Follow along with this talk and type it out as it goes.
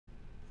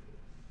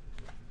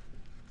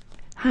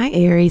Hi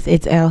Aries,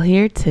 it's Elle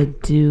here to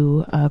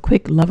do a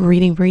quick love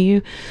reading for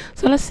you.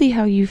 So let's see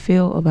how you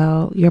feel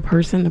about your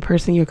person, the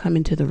person you're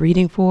coming to the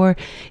reading for,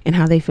 and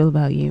how they feel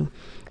about you.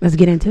 Let's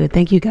get into it.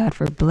 Thank you, God,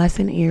 for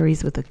blessing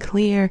Aries with a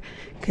clear,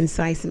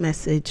 concise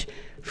message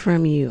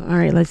from you. All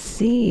right, let's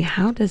see.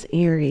 How does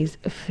Aries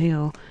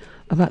feel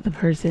about the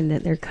person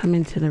that they're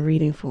coming to the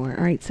reading for?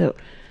 All right, so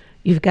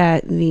you've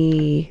got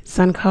the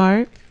Sun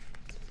card,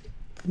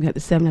 you've got the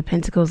Seven of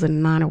Pentacles and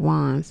the Nine of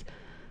Wands.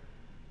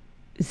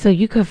 So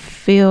you could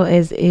feel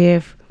as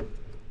if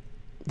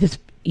this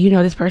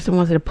person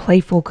wanted a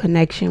playful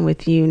connection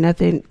with you,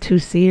 nothing too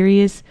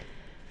serious.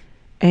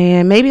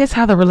 And maybe that's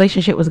how the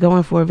relationship was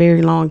going for a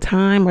very long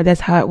time, or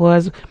that's how it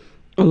was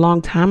a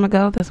long time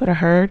ago. That's what I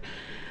heard.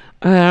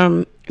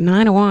 Nine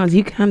of Wands,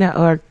 you kind of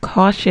are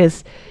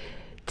cautious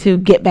to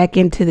get back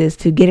into this,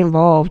 to get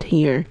involved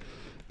here.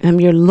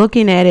 You're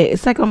looking at it.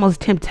 It's like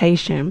almost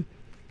temptation.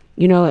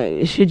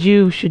 Should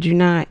you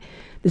not?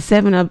 The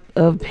Seven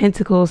of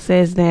Pentacles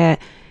says that,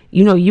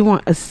 you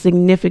want a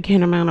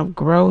significant amount of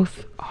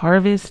growth,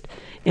 harvest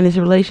in this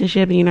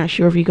relationship, and you're not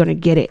sure if you're going to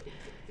get it.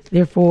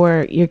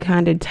 Therefore, you're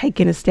kind of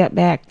taking a step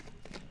back.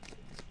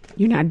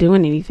 You're not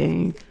doing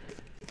anything.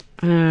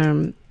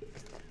 You're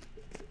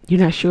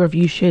not sure if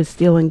you should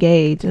still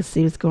engage. Let's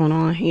see what's going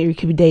on here. You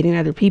could be dating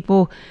other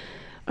people.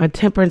 A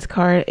Temperance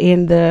card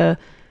in the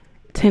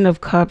Ten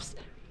of Cups.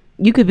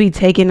 You could be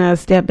taking a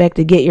step back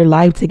to get your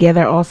life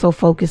together. Also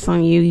focus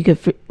on you. You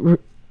could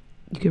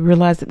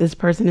realize that this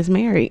person is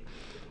married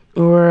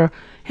or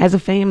has a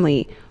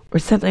family, or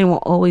something will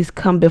always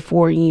come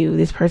before you.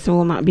 This person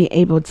will not be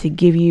able to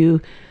give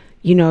you,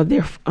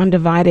 their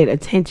undivided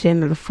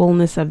attention or the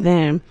fullness of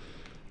them.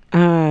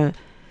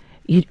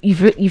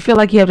 You feel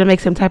like you have to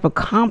make some type of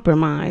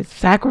compromise,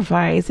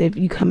 sacrifice if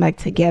you come back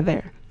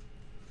together.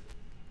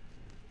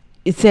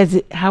 It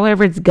says,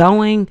 however it's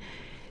going,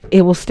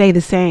 it will stay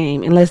the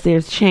same unless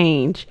there's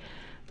change.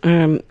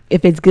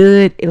 If it's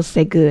good, it'll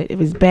stay good. If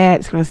it's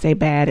bad, it's going to stay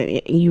bad.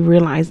 And you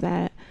realize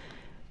that.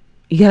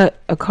 You got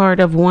a card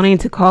of wanting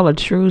to call a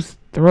truce,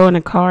 throw in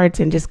the cards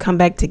and just come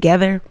back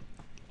together.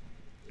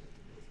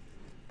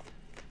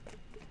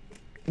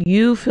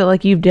 You feel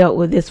like you've dealt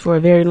with this for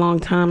a very long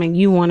time and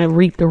you want to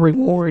reap the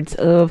rewards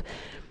of,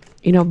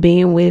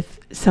 being with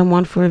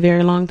someone for a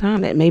very long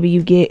time. That maybe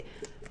you get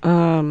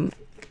a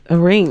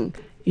ring,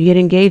 you get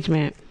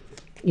engagement,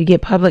 you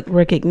get public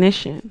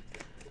recognition.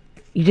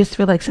 You just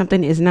feel like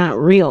something is not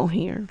real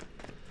here.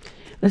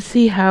 Let's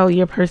see how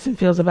your person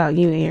feels about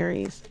you,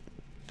 Aries.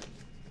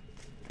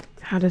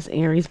 How does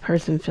Aries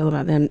person feel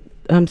about them?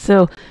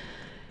 So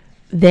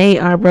they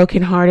are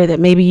brokenhearted that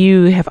maybe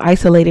you have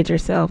isolated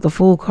yourself. The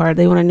Fool card,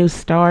 they want a new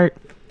start.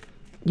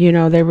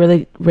 They're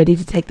really ready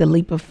to take the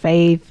leap of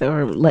faith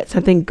or let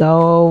something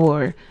go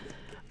or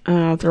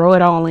throw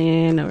it all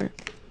in. Or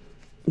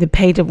the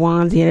Page of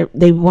Wands,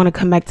 they want to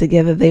come back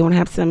together. They want to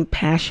have some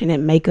passionate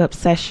makeup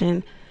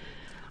session.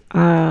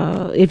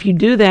 If you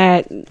do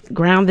that,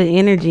 ground the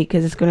energy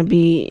because it's going to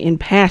be in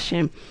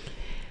passion.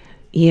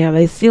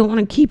 They still want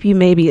to keep you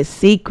maybe a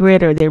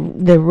secret, or they're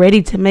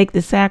ready to make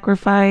the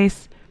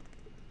sacrifice,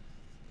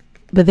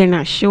 but they're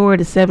not sure.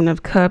 The Seven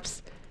of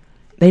Cups,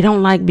 they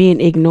don't like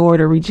being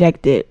ignored or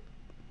rejected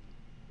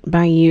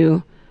by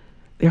you.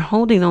 They're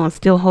holding on,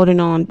 still holding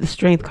on. The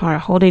Strength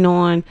card, holding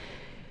on.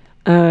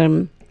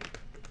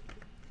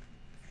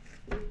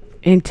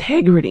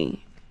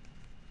 Integrity,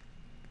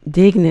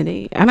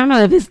 dignity. I don't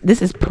know if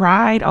this is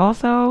pride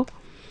also.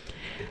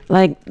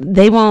 Like,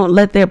 they won't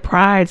let their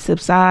pride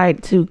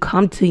subside to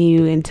come to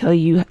you and tell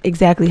you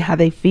exactly how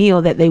they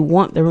feel, that they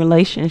want the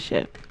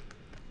relationship.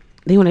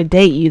 They want to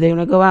date you. They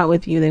want to go out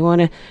with you. They want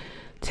to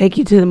take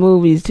you to the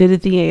movies, to the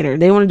theater.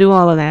 They want to do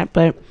all of that,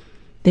 but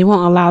they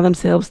won't allow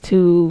themselves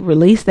to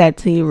release that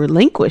to you,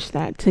 relinquish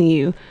that to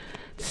you,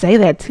 say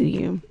that to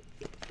you.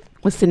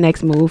 What's the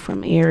next move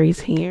from Aries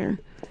here?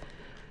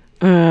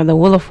 The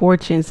Wheel of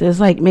Fortune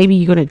says, like, maybe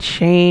you're going to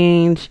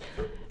change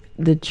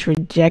the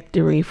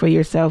trajectory for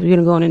yourself. You're going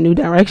to go in a new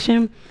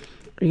direction.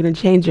 Or you're going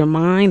to change your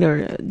mind,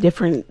 or a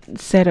different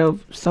set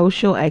of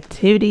social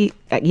activity.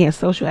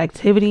 Social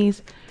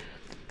activities.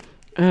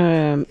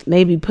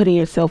 Maybe putting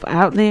yourself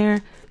out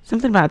there.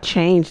 Something about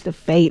change the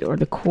fate or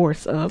the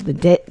course of the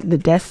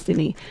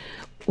destiny.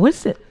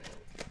 What's the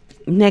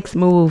next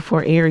move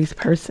for Aries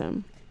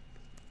person?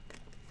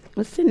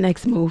 What's the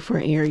next move for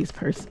Aries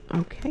person?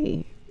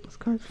 Okay.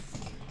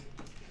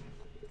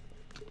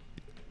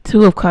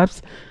 Two of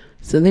Cups.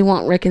 So they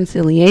want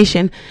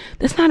reconciliation.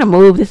 That's not a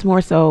move. That's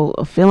more so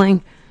a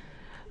feeling.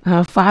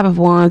 Five of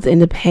Wands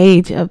and the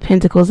Page of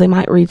Pentacles. They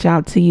might reach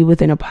out to you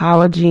with an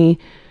apology.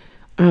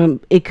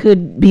 It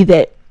could be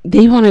that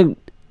they don't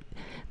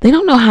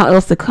know how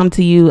else to come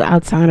to you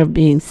outside of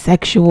being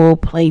sexual,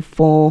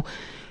 playful,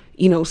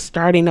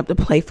 starting up the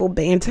playful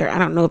banter. I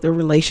don't know if the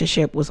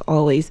relationship was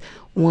always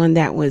one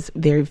that was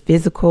very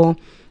physical,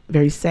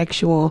 very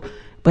sexual.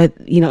 But,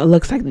 it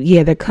looks like,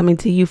 they're coming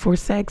to you for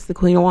sex, the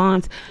Queen of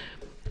Wands.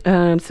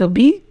 So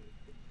be,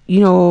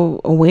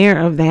 aware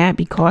of that.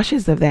 Be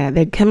cautious of that.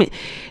 They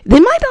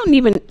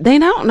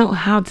don't know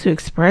how to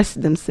express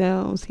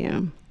themselves.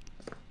 Yeah.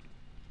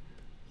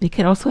 They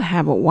could also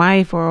have a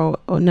wife or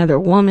another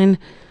woman,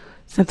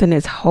 something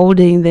that's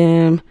holding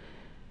them.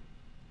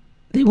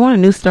 They want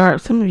a new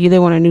start. Some of you, they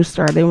want a new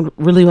start. They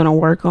really want to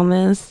work on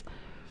this.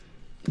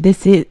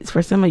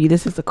 For some of you,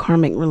 this is a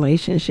karmic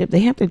relationship.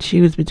 They have to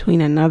choose between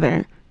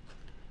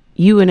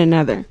you and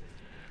another.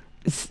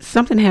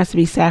 Something has to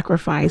be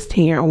sacrificed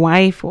here, a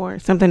wife or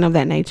something of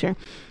that nature.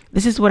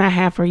 This is what I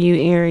have for you,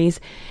 Aries.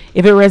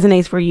 If it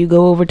resonates for you,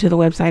 go over to the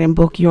website and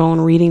book your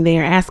own reading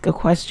there. Ask a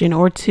question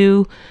or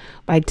two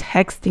by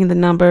texting the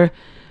number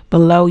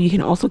below. You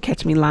can also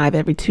catch me live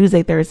every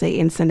Tuesday, Thursday,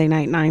 and Sunday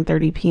night,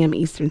 9:30 p.m.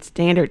 Eastern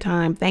Standard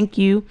Time. Thank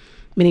you.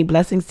 Many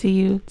blessings to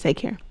you. Take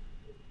care.